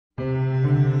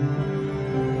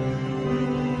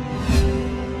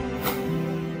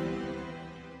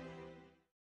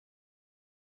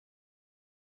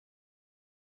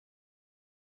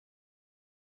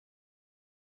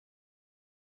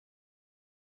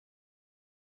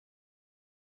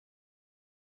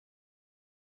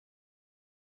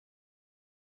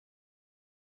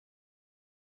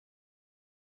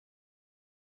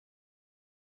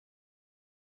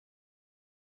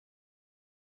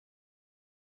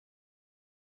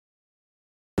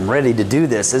ready to do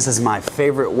this. This is my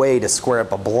favorite way to square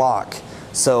up a block.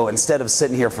 So instead of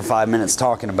sitting here for 5 minutes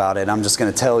talking about it, I'm just going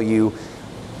to tell you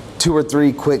 2 or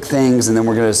 3 quick things, and then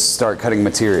we're going to start cutting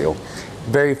material.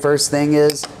 Very first thing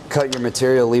is cut your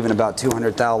material leaving about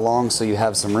 200 thou long so you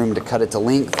have some room to cut it to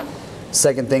length.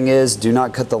 Second thing is do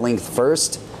not cut the length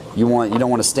first. You don't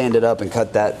want to stand it up and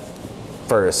cut that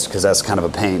first because that's kind of a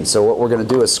pain. So what we're going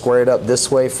to do is square it up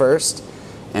this way first,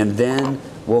 and then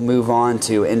we'll move on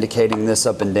to indicating this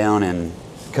up and down and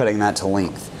cutting that to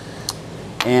length.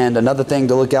 And another thing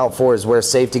to look out for is wear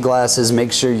safety glasses.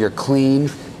 Make sure you're clean,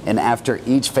 and after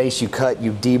each face you cut,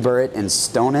 you deburr it and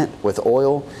stone it with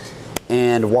oil,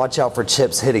 and watch out for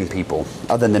chips hitting people.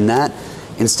 Other than that,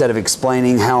 instead of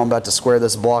explaining how I'm about to square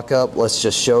this block up, let's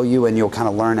just show you and you'll kind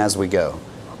of learn as we go.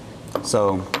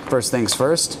 So first things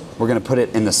first, we're going to put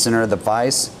it in the center of the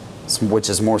vise, which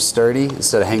is more sturdy.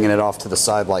 Instead of hanging it off to the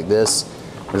side like this,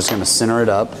 we're just going to center it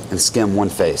up and skim one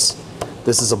face.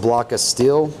 This is a block of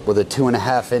steel with a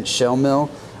 2.5 inch shell mill.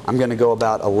 I'm going to go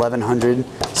about 1100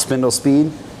 spindle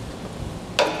speed.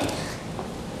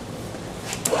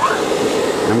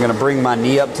 I'm going to bring my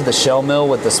knee up to the shell mill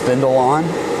with the spindle on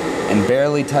and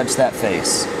barely touch that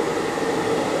face.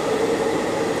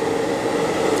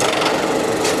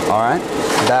 All right,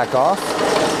 back off.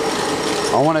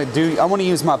 I want to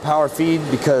use my power feed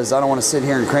because I don't want to sit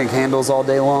here and crank handles all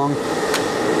day long.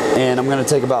 And I'm going to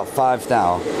take about 5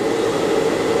 thou.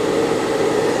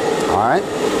 Alright,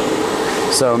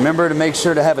 so remember to make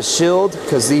sure to have a shield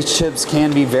because these chips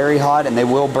can be very hot and they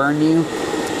will burn you.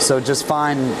 So just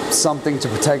find something to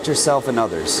protect yourself and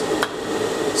others.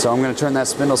 So I'm going to turn that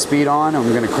spindle speed on and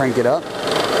I'm going to crank it up.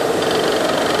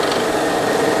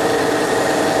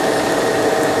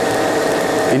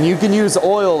 And you can use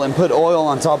oil and put oil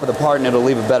on top of the part and it'll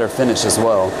leave a better finish as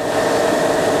well.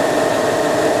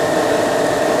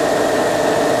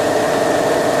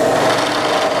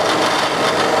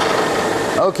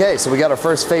 Okay, so we got our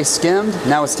first face skimmed.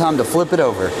 Now it's time to flip it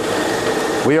over.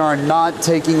 We are not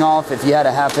taking off, if you had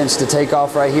a 1/2 inch to take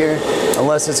off right here,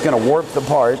 unless it's going to warp the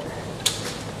part.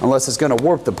 Unless it's going to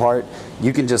warp the part,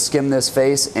 you can just skim this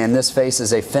face, and this face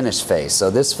is a finished face. So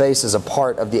this face is a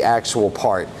part of the actual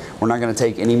part. We're not going to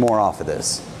take any more off of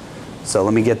this. So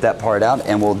let me get that part out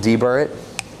and we'll deburr it.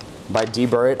 By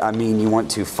deburr it, I mean you want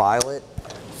to file it.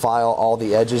 File all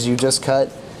the edges you just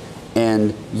cut.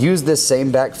 And use this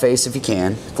same back face if you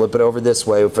can. Flip it over this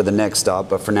way for the next stop,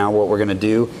 but for now what we're going to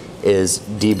do is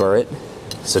deburr it.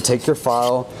 So take your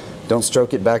file, don't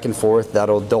stroke it back and forth,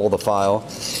 that'll dull the file.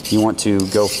 You want to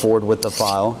go forward with the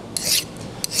file.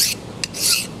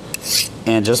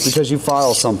 And just because you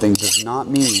file something does not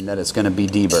mean that it's going to be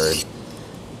deburred.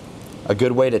 A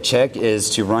good way to check is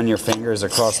to run your fingers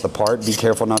across the part. Be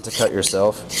careful not to cut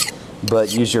yourself,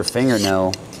 but use your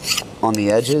fingernail on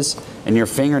the edges, and your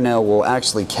fingernail will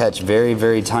actually catch very,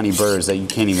 very tiny burrs that you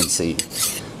can't even see.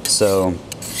 So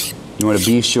you want to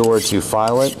be sure to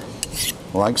file it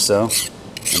like so,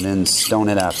 and then stone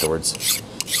it afterwards.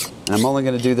 And I'm only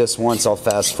going to do this once. I'll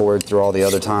fast forward through all the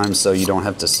other times so you don't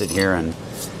have to sit here and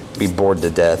be bored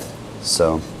to death.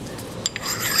 So I'm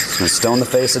going to stone the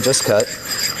face I just cut.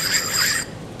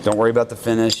 Don't worry about the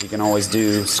finish. You can always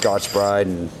do Scotch-Brite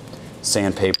and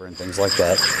sandpaper and things like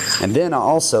that. And then I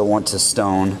also want to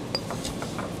stone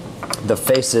the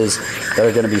faces that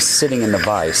are going to be sitting in the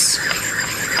vise,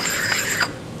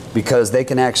 because they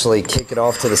can actually kick it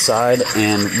off to the side.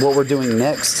 And what we're doing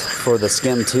next for the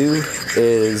skim 2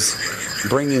 is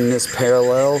bringing this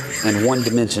parallel and 1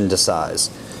 dimension to size.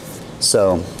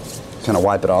 So kind of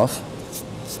wipe it off.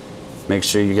 Make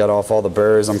sure you got off all the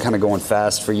burrs. I'm kind of going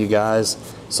fast for you guys,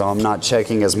 so I'm not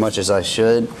checking as much as I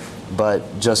should,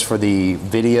 but just for the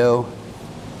video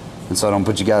and so I don't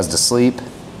put you guys to sleep,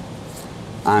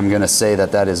 I'm going to say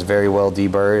that that is very well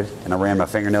deburred, and I ran my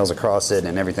fingernails across it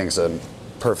and everything's a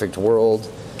perfect world,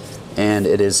 and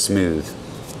it is smooth,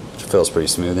 which feels pretty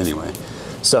smooth anyway.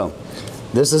 So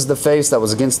this is the face that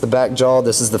was against the back jaw.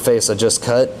 This is the face I just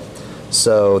cut.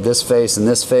 So this face and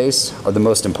this face are the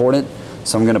most important.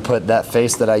 So I'm going to put that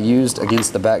face that I used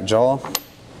against the back jaw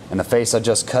and the face I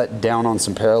just cut down on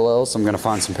some parallels. So I'm going to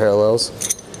find some parallels.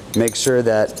 Make sure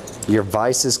that your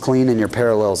vise is clean and your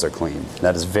parallels are clean.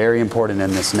 That is very important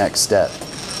in this next step.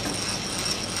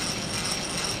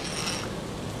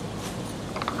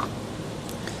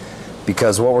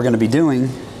 Because what we're going to be doing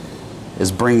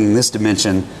is bringing this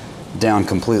dimension down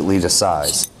completely to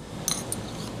size.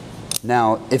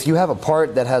 Now, if you have a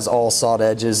part that has all sawed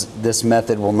edges, this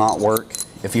method will not work.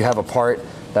 If you have a part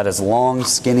that is long,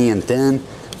 skinny, and thin,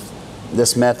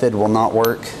 this method will not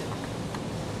work.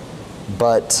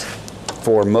 But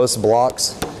for most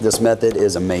blocks, this method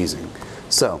is amazing.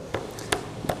 So,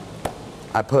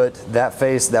 I put that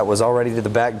face that was already to the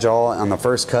back jaw on the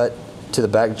first cut to the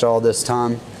back jaw this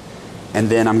time. And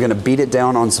then I'm gonna beat it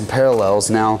down on some parallels.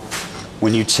 Now,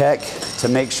 when you check to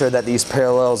make sure that these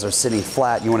parallels are sitting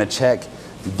flat, you wanna check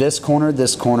this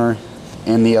corner,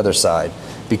 and the other side.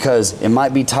 Because it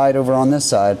might be tight over on this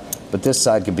side, but this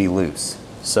side could be loose.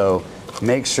 So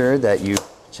make sure that you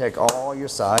check all your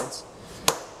sides,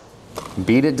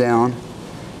 beat it down.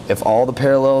 If all the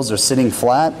parallels are sitting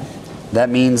flat, that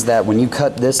means that when you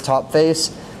cut this top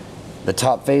face, the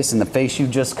top face and the face you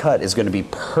just cut is going to be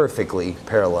perfectly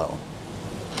parallel.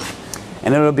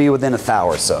 And it'll be within a thou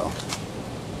or so.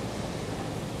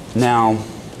 Now,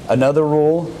 another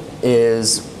rule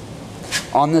is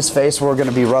on this face we're going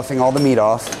to be roughing all the meat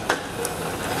off.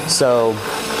 So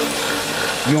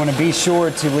you want to be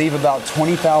sure to leave about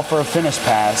 20 thou for a finish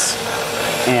pass.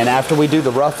 And after we do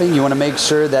the roughing, you want to make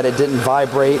sure that it didn't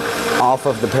vibrate off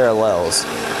of the parallels.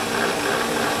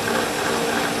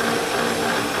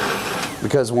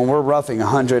 Because when we're roughing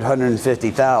 100, 150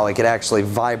 thou, it could actually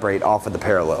vibrate off of the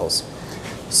parallels.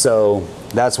 So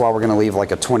that's why we're going to leave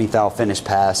like a 20 thou finish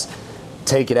pass.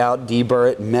 Take it out,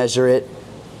 deburr it, measure it,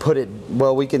 put it,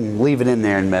 well, we can leave it in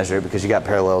there and measure it because you got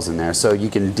parallels in there. So you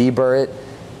can deburr it,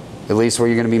 at least where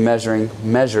you're going to be measuring,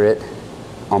 measure it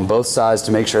on both sides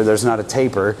to make sure there's not a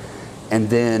taper, and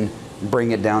then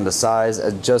bring it down to size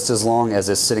just as long as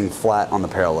it's sitting flat on the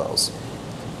parallels.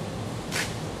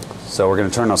 So we're going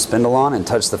to turn our spindle on and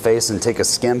touch the face and take a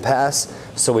skim pass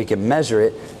so we can measure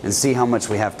it and see how much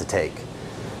we have to take.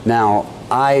 Now,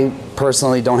 I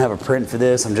personally don't have a print for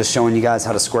this. I'm just showing you guys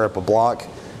how to square up a block.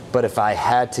 But if I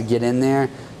had to get in there,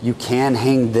 you can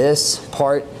hang this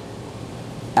part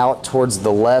out towards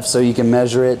the left so you can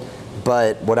measure it.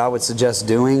 But what I would suggest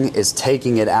doing is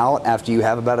taking it out after you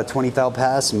have about a 20 thou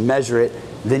pass, measure it,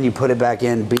 then you put it back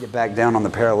in, beat it back down on the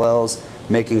parallels,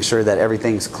 making sure that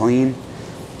everything's clean.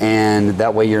 And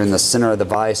that way you're in the center of the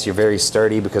vise, you're very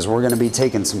sturdy because we're going to be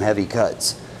taking some heavy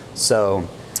cuts. So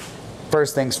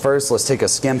first things first, let's take a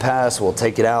skim pass, we'll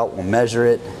take it out, we'll measure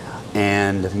it,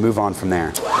 and move on from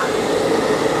there.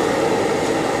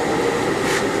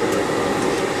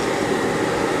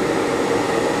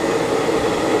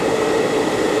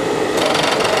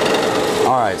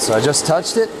 Alright, so I just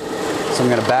touched it, so I'm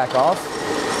going to back off.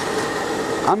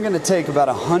 I'm going to take about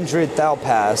 100 thou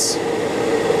pass.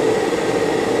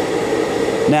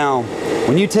 Now,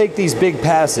 when you take these big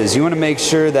passes, you want to make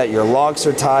sure that your locks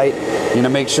are tight, you want to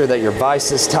make sure that your vise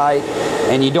is tight,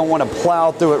 and you don't want to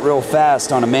plow through it real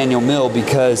fast on a manual mill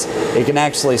because it can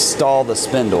actually stall the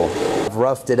spindle. I've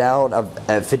roughed it out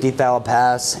at 50 thou a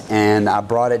pass, and I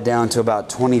brought it down to about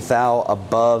 20 thou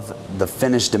above the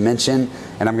finished dimension,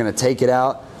 and I'm going to take it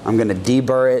out, I'm going to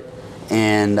deburr it,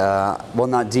 and well,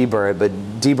 not deburr it, but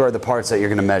deburr the parts that you're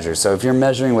going to measure. So if you're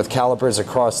measuring with calipers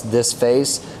across this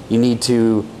face, you need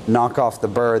to knock off the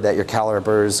burr that your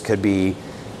calipers could be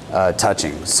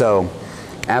touching. So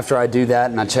after I do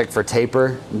that and I check for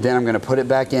taper, then I'm going to put it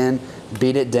back in,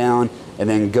 beat it down, and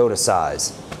then go to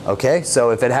size. Okay, so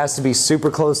if it has to be super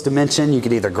close dimension, you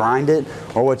could either grind it,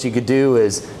 or what you could do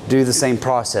is do the same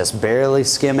process. Barely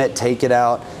skim it, take it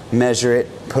out, measure it,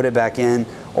 put it back in.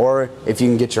 Or if you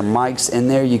can get your mics in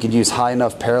there, you could use high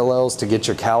enough parallels to get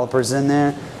your calipers in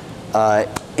there.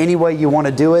 Any way you want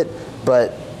to do it,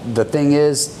 but the thing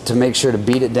is to make sure to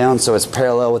beat it down so it's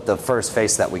parallel with the first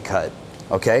face that we cut.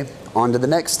 Okay, on to the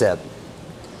next step.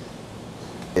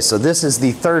 Okay, so this is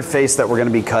the third face that we're going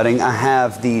to be cutting. I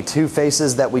have the two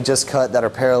faces that we just cut that are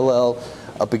parallel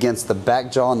up against the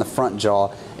back jaw and the front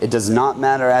jaw. It does not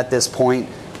matter at this point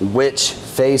which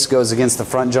face goes against the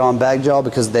front jaw and back jaw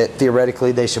because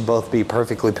theoretically they should both be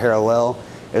perfectly parallel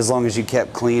as long as you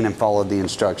kept clean and followed the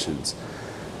instructions.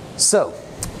 So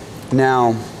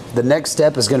now the next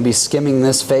step is going to be skimming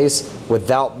this face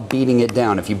without beating it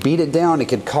down. If you beat it down, it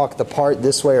could cock the part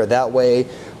this way or that way,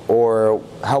 or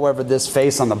however this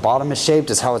face on the bottom is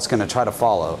shaped is how it's going to try to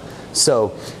follow.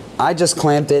 So I just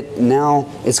clamped it. Now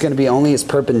it's going to be only as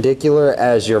perpendicular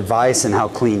as your vise and how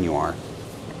clean you are.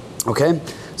 Okay?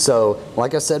 So,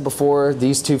 like I said before,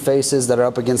 these two faces that are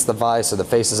up against the vise are the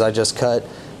faces I just cut.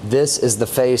 This is the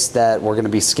face that we're going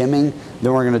to be skimming.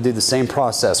 Then we're going to do the same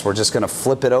process. We're just going to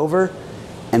flip it over,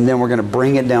 and then we're going to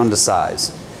bring it down to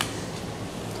size.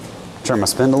 Turn my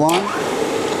spindle on.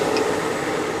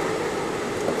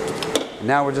 And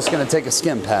now we're just going to take a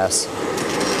skim pass. So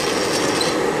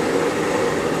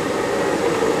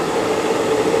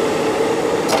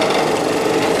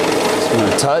I'm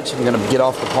going to touch. I'm going to get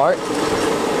off the part.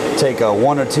 Take a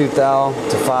 1 or 2 thou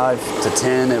to 5 to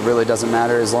 10. It really doesn't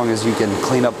matter as long as you can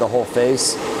clean up the whole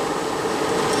face.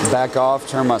 Back off,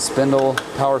 turn my spindle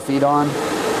power feed on.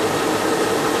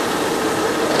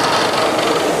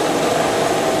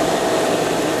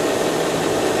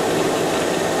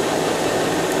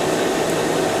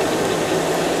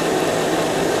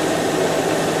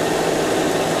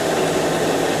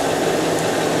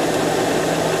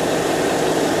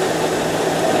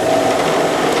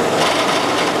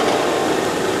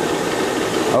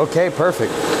 Okay,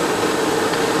 perfect.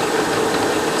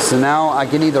 So now I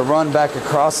can either run back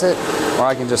across it or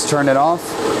I can just turn it off,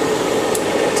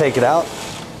 take it out.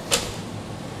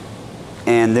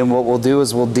 And then what we'll do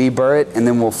is we'll deburr it and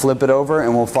then we'll flip it over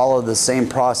and we'll follow the same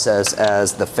process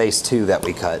as the face 2 that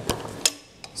we cut.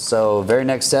 So very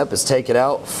next step is take it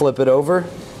out, flip it over,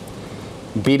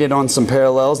 beat it on some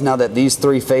parallels. Now that these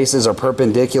 3 faces are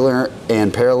perpendicular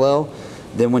and parallel,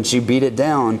 then once you beat it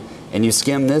down and you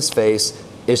skim this face,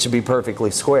 it should be perfectly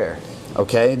square.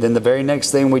 Okay, then the very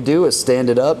next thing we do is stand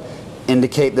it up,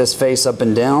 indicate this face up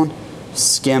and down,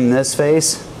 skim this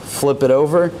face, flip it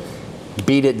over,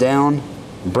 beat it down,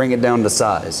 bring it down to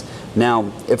size.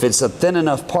 Now, if it's a thin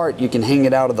enough part, you can hang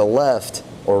it out of the left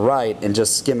or right and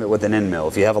just skim it with an end mill.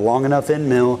 If you have a long enough end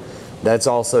mill, that's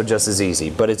also just as easy.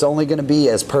 But it's only going to be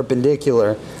as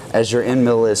perpendicular as your end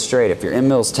mill is straight. If your end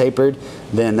mill's tapered,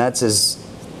 then that's as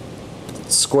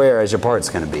square as your part's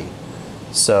going to be.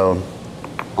 So,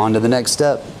 on to the next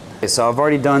step. Okay, so I've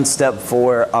already done step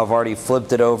 4. I've already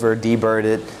flipped it over, deburred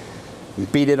it,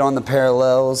 beat it on the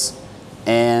parallels,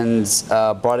 and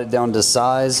brought it down to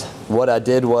size. What I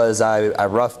did was I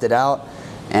roughed it out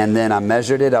and then I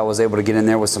measured it. I was able to get in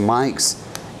there with some mics,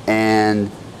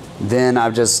 and then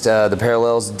I've just, the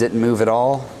parallels didn't move at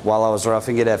all while I was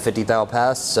roughing it at 50 thou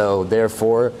pass, so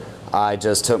therefore I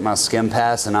just took my skim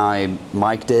pass and I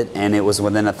mic'd it and it was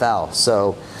within a thou.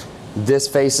 So this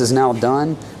face is now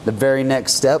done. The very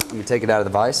next step, let me take it out of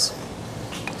the vise,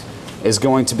 is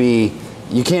going to be,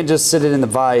 you can't just sit it in the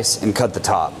vise and cut the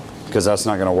top, because that's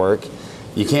not going to work.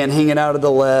 You can't hang it out of the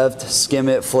left, skim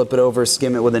it, flip it over,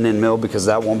 skim it with an end mill, because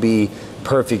that won't be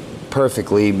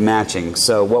perfectly matching.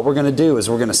 So what we're going to do is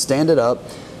we're going to stand it up,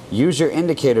 use your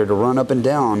indicator to run up and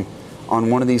down on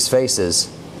one of these faces,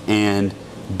 and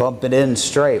bump it in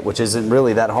straight, which isn't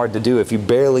really that hard to do. If you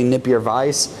barely nip your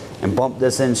vise and bump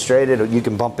this in straight, you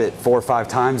can bump it 4 or 5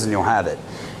 times and you'll have it.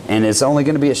 And it's only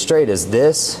going to be as straight as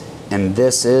this, and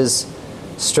this is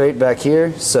straight back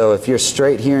here. So if you're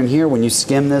straight here and here, when you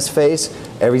skim this face,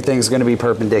 everything's going to be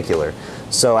perpendicular.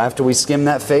 So after we skim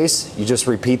that face, you just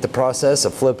repeat the process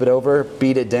of flip it over,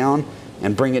 beat it down,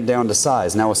 and bring it down to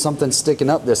size. Now with something sticking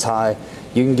up this high,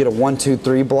 you can get a 1, 2,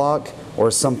 3 block or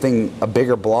something, a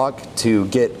bigger block, to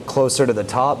get closer to the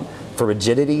top for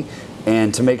rigidity,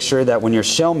 and to make sure that when you're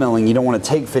shell milling, you don't want to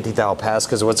take 50 thou pass,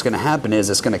 because what's going to happen is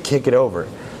it's going to kick it over.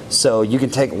 So you can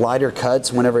take lighter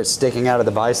cuts whenever it's sticking out of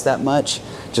the vise that much.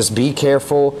 Just be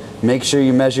careful, make sure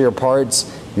you measure your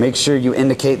parts, make sure you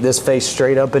indicate this face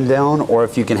straight up and down, or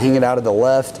if you can hang it out of the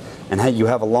left and you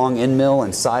have a long end mill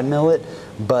and side mill it.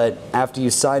 But after you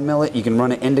side mill it, you can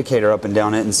run an indicator up and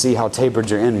down it and see how tapered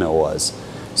your end mill was.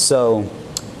 So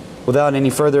without any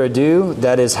further ado,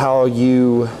 that is how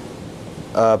you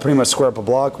pretty much square up a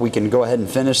block. We can go ahead and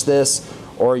finish this,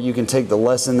 or you can take the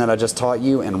lesson that I just taught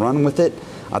you and run with it.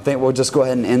 I think we'll just go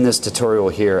ahead and end this tutorial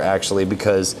here, actually,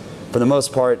 because for the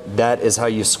most part, that is how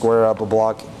you square up a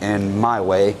block in my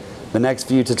way. The next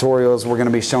few tutorials, we're going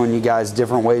to be showing you guys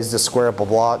different ways to square up a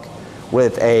block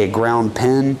with a ground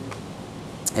pen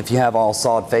if you have all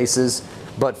solid faces.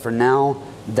 But for now,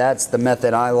 that's the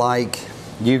method I like.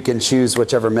 You can choose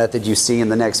whichever method you see in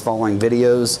the next following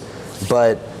videos,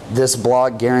 but this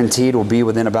block guaranteed will be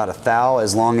within about a thou,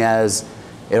 as long as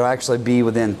it'll actually be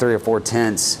within 3 or 4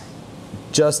 tenths.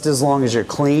 Just as long as you're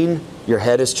clean, your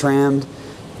head is trimmed,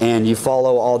 and you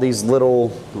follow all these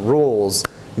little rules,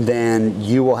 then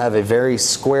you will have a very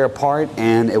square part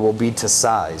and it will be to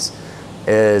size,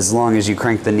 as long as you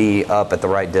crank the knee up at the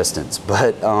right distance.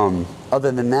 But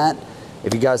other than that,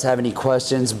 if you guys have any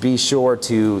questions, be sure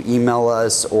to email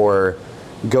us or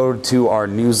go to our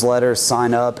newsletter,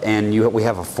 sign up, and we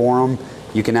have a forum.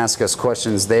 You can ask us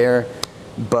questions there.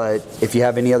 But if you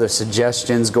have any other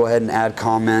suggestions, go ahead and add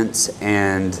comments,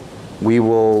 and we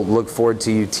will look forward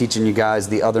to teaching you guys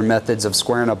the other methods of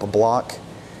squaring up a block.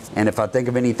 And if I think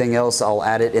of anything else, I'll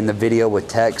add it in the video with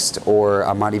text, or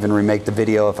I might even remake the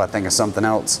video if I think of something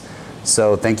else.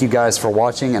 So thank you guys for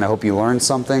watching, and I hope you learned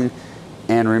something.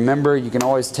 And remember, you can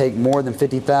always take more than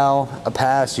 50 thou a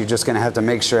pass. You're just going to have to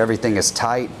make sure everything is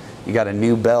tight. You got a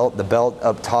new belt. The belt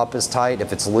up top is tight.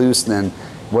 If it's loose, then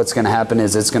what's going to happen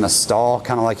is it's going to stall,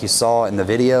 kind of like you saw in the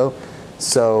video.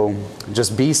 So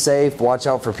just be safe. Watch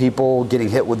out for people getting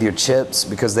hit with your chips,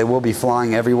 because they will be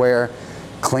flying everywhere.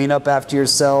 Clean up after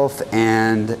yourself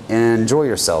and enjoy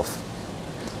yourself.